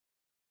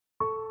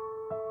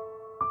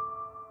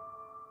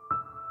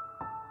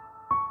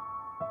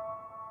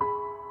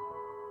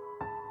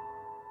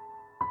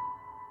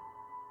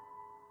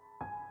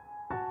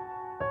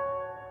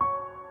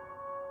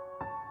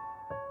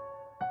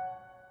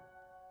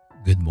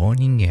Good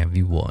morning,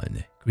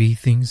 everyone.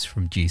 Greetings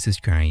from Jesus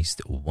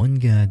Christ, One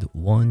God,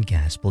 One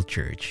Gospel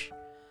Church.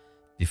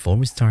 Before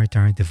we start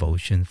our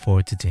devotion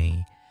for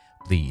today,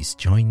 please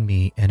join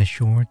me in a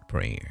short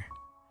prayer.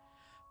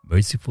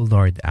 Merciful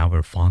Lord,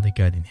 our Father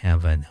God in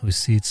heaven, who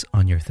sits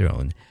on your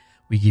throne,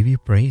 we give you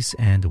praise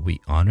and we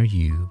honor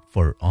you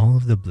for all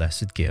of the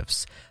blessed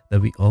gifts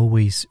that we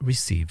always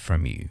receive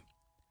from you.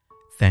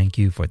 Thank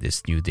you for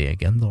this new day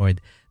again,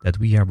 Lord, that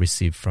we have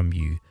received from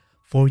you,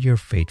 for your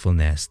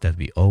faithfulness that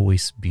we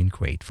always been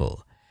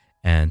grateful,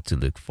 and to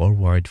look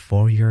forward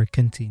for your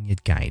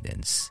continued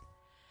guidance.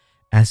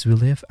 As we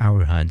lift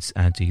our hands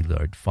unto you,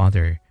 Lord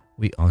Father,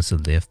 we also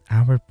lift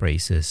our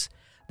praises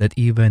that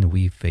even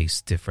we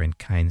face different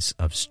kinds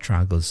of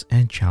struggles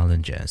and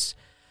challenges,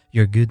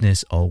 your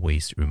goodness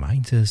always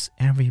reminds us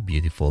every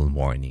beautiful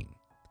morning.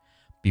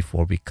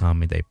 Before we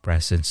come in thy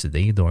presence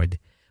today, Lord,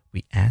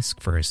 we ask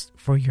first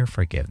for your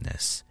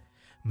forgiveness.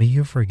 May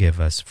you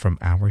forgive us from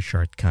our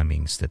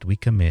shortcomings that we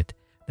commit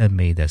that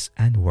made us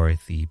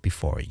unworthy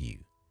before you.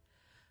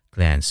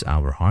 Cleanse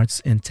our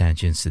hearts'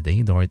 intentions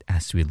today, Lord,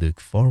 as we look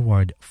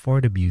forward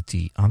for the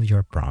beauty of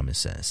your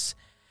promises.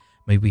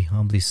 May we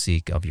humbly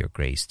seek of your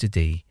grace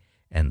today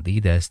and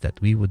lead us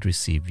that we would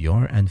receive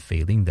your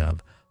unfailing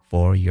love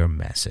for your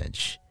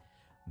message.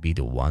 Be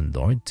the one,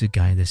 Lord, to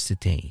guide us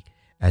today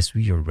as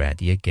we are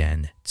ready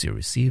again to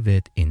receive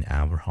it in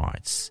our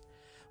hearts.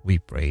 We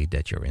pray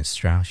that your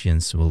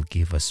instructions will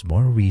give us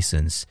more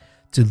reasons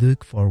to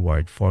look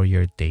forward for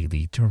your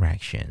daily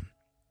direction.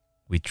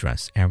 We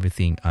trust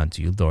everything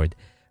unto you, Lord,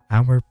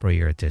 our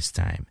prayer this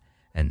time,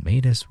 and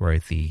made us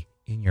worthy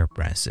in your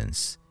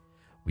presence.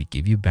 We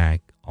give you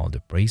back all the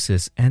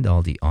praises and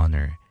all the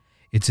honor.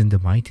 It's in the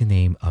mighty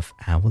name of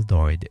our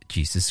Lord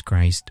Jesus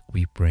Christ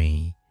we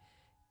pray.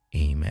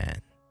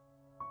 Amen.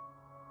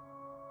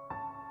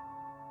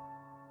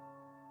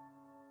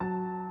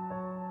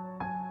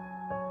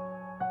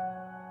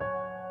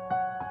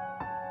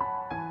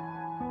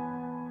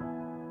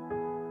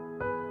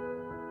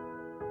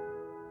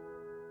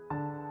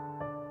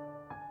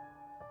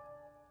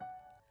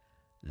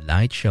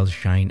 Light shall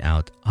shine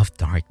out of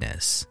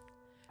darkness.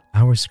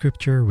 Our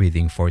scripture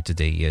reading for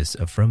today is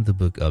from the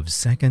book of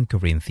 2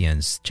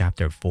 Corinthians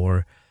chapter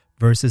 4,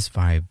 verses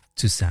 5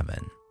 to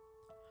 7.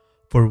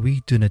 For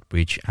we do not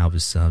preach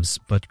ourselves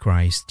but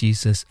Christ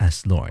Jesus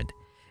as Lord,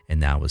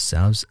 and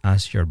ourselves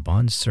as your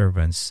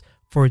bondservants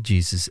for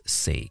Jesus'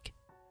 sake.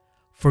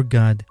 For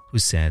God, who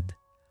said,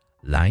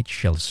 "Light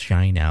shall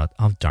shine out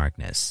of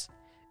darkness,"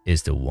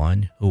 is the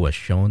one who has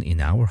shone in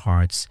our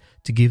hearts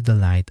to give the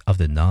light of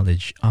the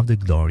knowledge of the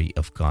glory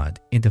of God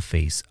in the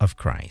face of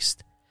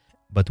Christ.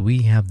 But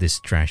we have this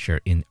treasure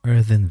in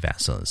earthen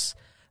vessels,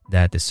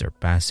 that the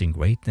surpassing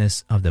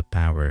greatness of the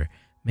power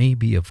may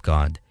be of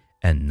God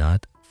and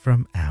not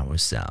from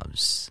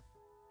ourselves.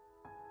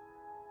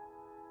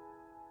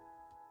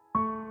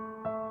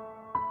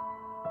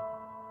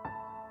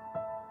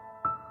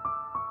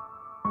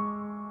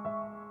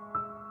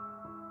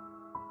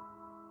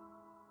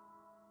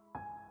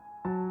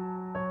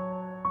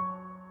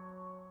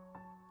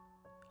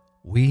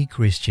 We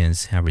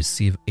Christians have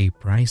received a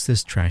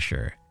priceless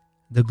treasure,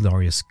 the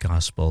glorious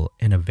gospel,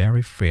 in a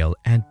very frail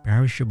and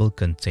perishable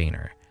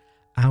container,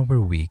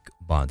 our weak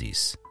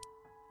bodies.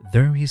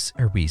 There is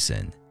a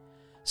reason,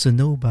 so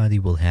nobody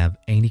will have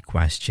any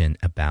question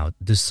about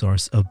the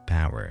source of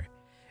power.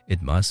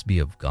 It must be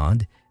of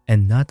God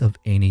and not of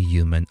any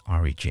human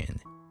origin.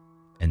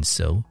 And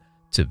so,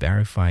 to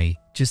verify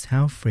just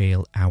how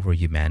frail our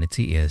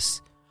humanity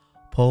is,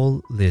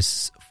 Paul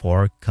lists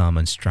 4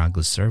 common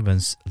struggle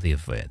servants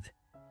live with.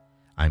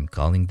 I'm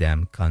calling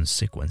them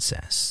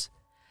consequences.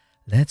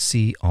 Let's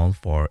see all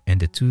 4 in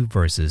the 2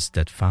 verses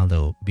that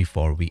follow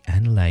before we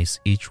analyze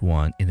each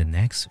one in the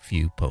next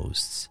few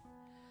posts.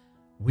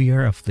 We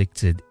are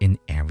afflicted in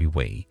every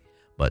way,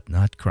 but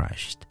not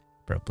crushed,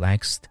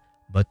 perplexed,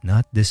 but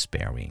not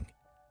despairing,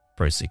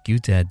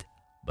 persecuted,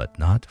 but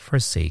not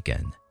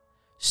forsaken,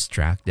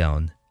 struck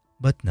down,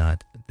 but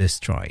not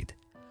destroyed,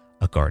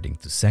 according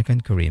to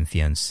 2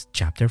 Corinthians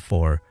chapter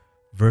 4,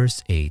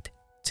 verse 8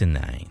 to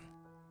 9.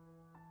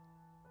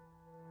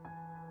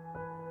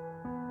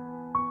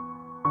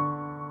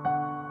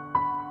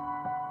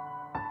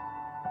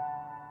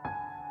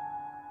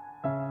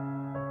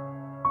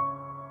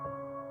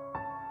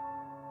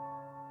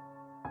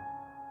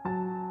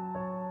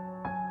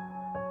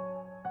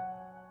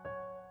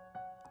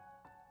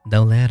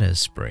 Now let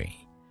us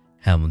pray.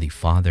 Heavenly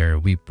Father,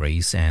 we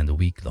praise and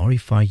we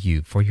glorify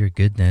you for your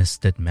goodness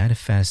that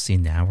manifests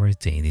in our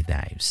daily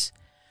lives.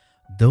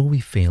 Though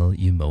we fail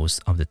you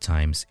most of the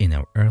times in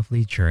our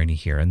earthly journey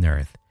here on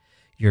earth,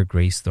 your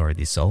grace, Lord,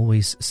 is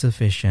always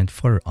sufficient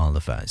for all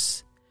of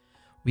us.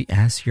 We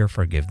ask your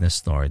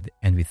forgiveness, Lord,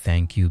 and we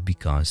thank you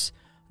because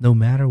no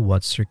matter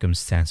what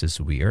circumstances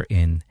we are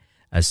in,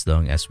 as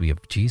long as we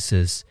have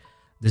Jesus,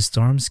 the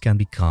storms can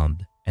be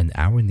calmed and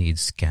our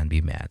needs can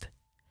be met.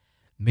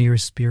 May your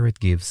Spirit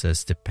gives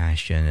us the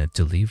passion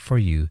to live for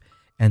you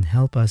and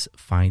help us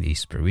find a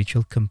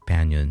spiritual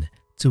companion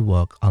to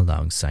walk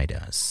alongside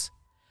us.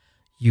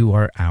 You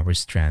are our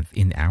strength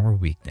in our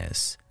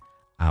weakness,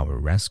 our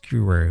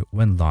rescuer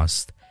when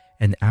lost,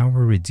 and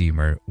our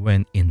redeemer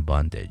when in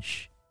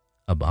bondage.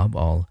 Above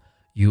all,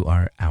 you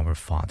are our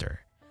Father,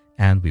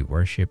 and we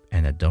worship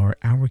and adore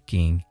our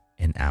King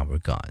and our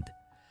God.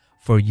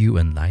 For you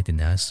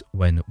enlighten us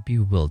when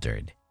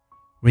bewildered,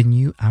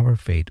 renew our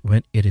faith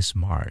when it is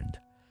marred,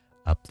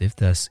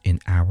 uplift us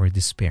in our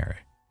despair,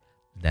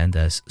 lend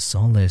us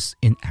solace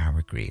in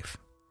our grief.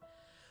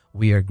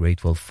 We are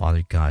grateful,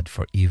 Father God,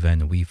 for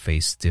even we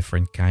face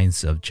different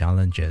kinds of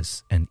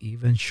challenges and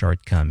even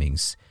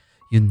shortcomings,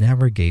 you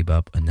never gave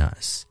up on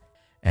us.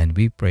 And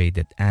we pray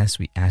that as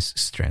we ask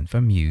strength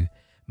from you,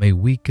 may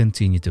we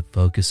continue to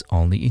focus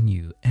only in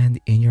you and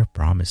in your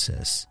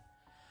promises.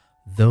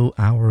 Though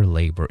our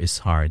labor is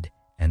hard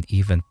and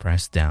even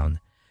pressed down,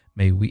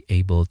 may we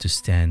able to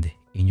stand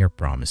in your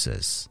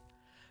promises.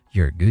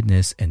 Your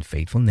goodness and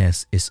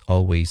faithfulness is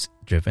always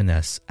driven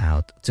us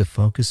out to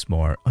focus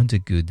more on the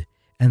good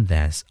and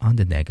less on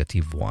the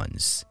negative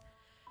ones.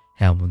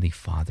 Heavenly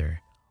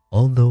Father,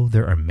 although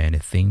there are many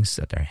things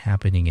that are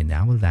happening in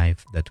our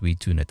life that we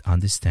do not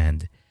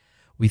understand,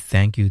 we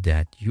thank you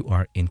that you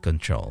are in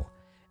control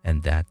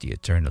and that the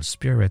eternal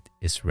Spirit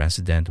is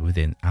resident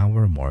within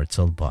our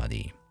mortal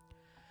body.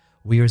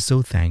 We are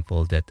so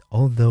thankful that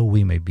although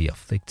we may be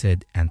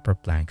afflicted and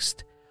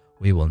perplexed,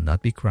 we will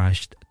not be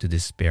crushed to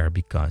despair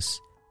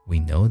because we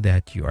know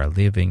that you are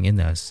living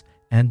in us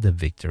and the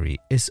victory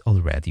is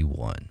already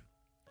won.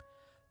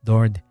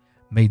 Lord,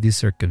 may the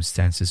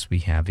circumstances we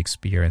have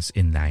experienced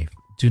in life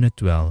do not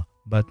dwell,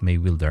 but may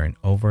we learn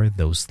over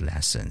those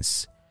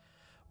lessons.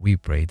 We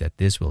pray that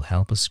this will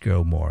help us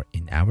grow more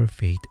in our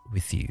faith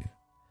with you.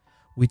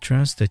 We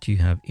trust that you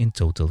have in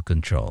total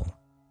control,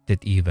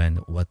 that even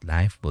what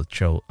life will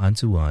throw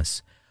unto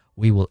us,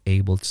 we will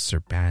able to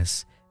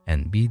surpass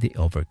and be the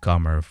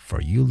overcomer,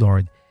 for you,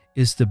 Lord,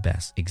 is the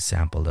best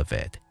example of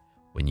it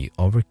when you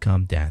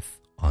overcome death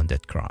on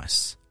that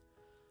cross.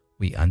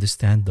 We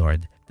understand,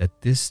 Lord,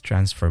 that this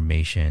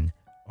transformation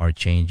or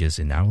changes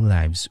in our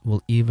lives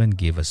will even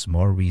give us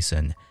more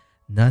reason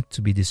not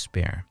to be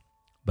despair,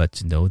 but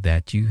to know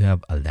that you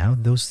have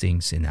allowed those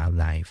things in our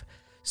life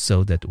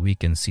so that we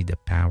can see the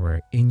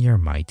power in your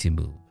mighty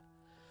move.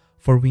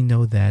 For we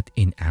know that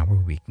in our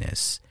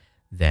weakness,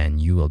 then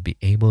you will be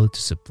able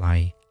to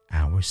supply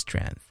our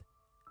strength.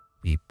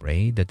 We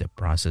pray that the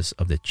process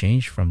of the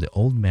change from the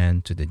old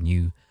man to the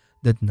new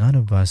that none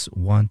of us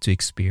want to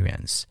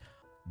experience,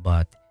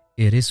 but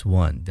it is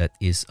one that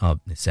is of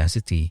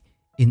necessity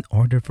in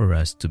order for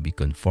us to be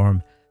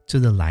conformed to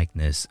the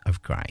likeness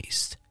of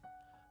Christ.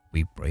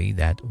 We pray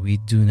that we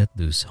do not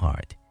lose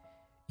heart.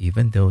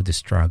 Even though the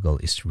struggle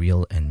is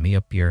real and may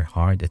appear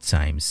hard at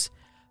times,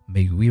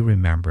 may we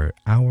remember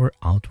our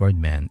outward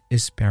man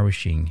is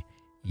perishing,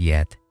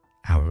 yet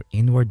our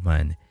inward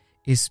man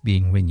is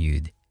being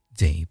renewed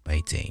day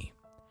by day.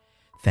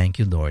 Thank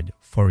you, Lord,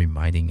 for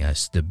reminding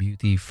us the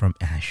beauty from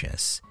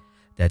ashes,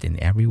 that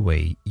in every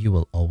way you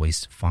will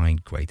always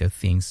find greater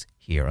things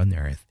here on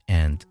earth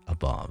and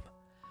above.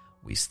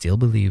 We still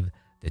believe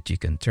that you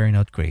can turn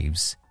out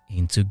graves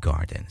into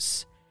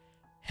gardens.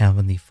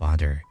 Heavenly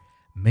Father,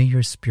 may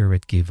your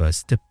Spirit give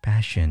us the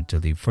passion to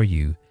live for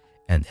you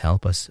and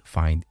help us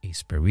find a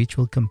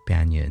spiritual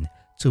companion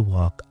to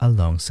walk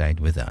alongside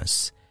with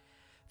us.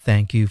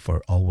 Thank you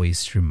for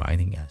always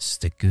reminding us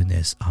the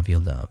goodness of your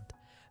love,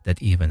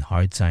 that even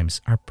hard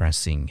times are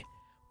pressing.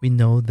 We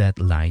know that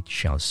light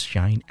shall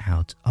shine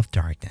out of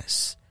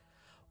darkness.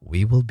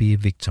 We will be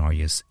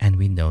victorious, and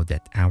we know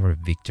that our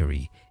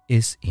victory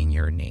is in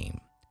your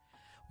name.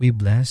 We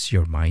bless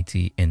your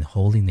mighty and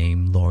holy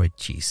name, Lord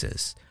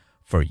Jesus,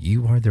 for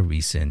you are the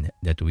reason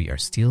that we are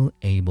still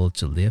able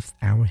to lift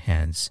our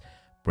hands,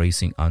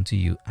 praising unto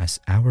you as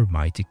our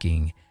mighty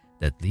King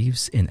that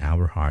lives in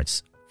our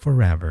hearts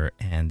forever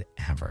and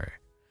ever.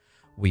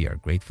 We are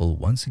grateful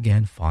once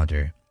again,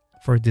 Father,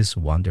 for this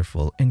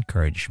wonderful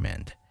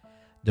encouragement,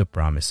 the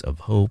promise of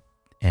hope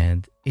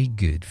and a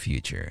good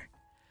future.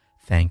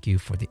 Thank you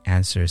for the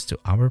answers to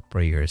our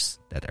prayers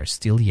that are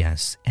still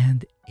yes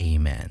and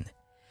amen.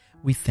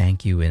 We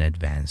thank you in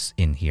advance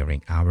in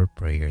hearing our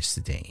prayers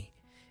today.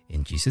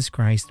 In Jesus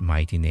Christ's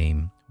mighty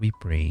name we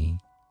pray.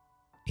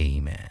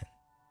 Amen.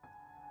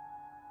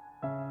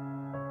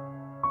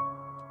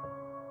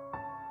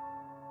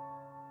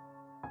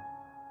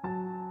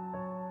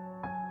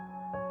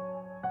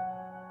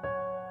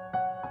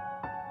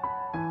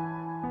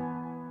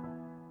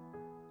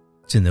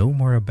 To know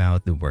more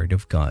about the Word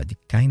of God,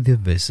 kindly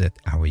visit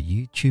our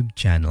YouTube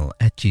channel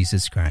at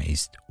Jesus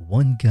Christ,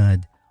 One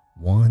God,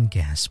 One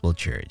Gospel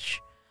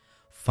Church.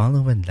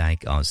 Follow and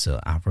like also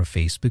our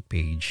Facebook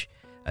page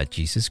at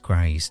Jesus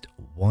Christ,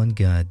 One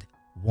God,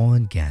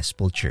 One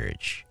Gospel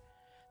Church.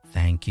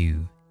 Thank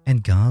you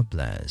and God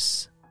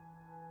bless.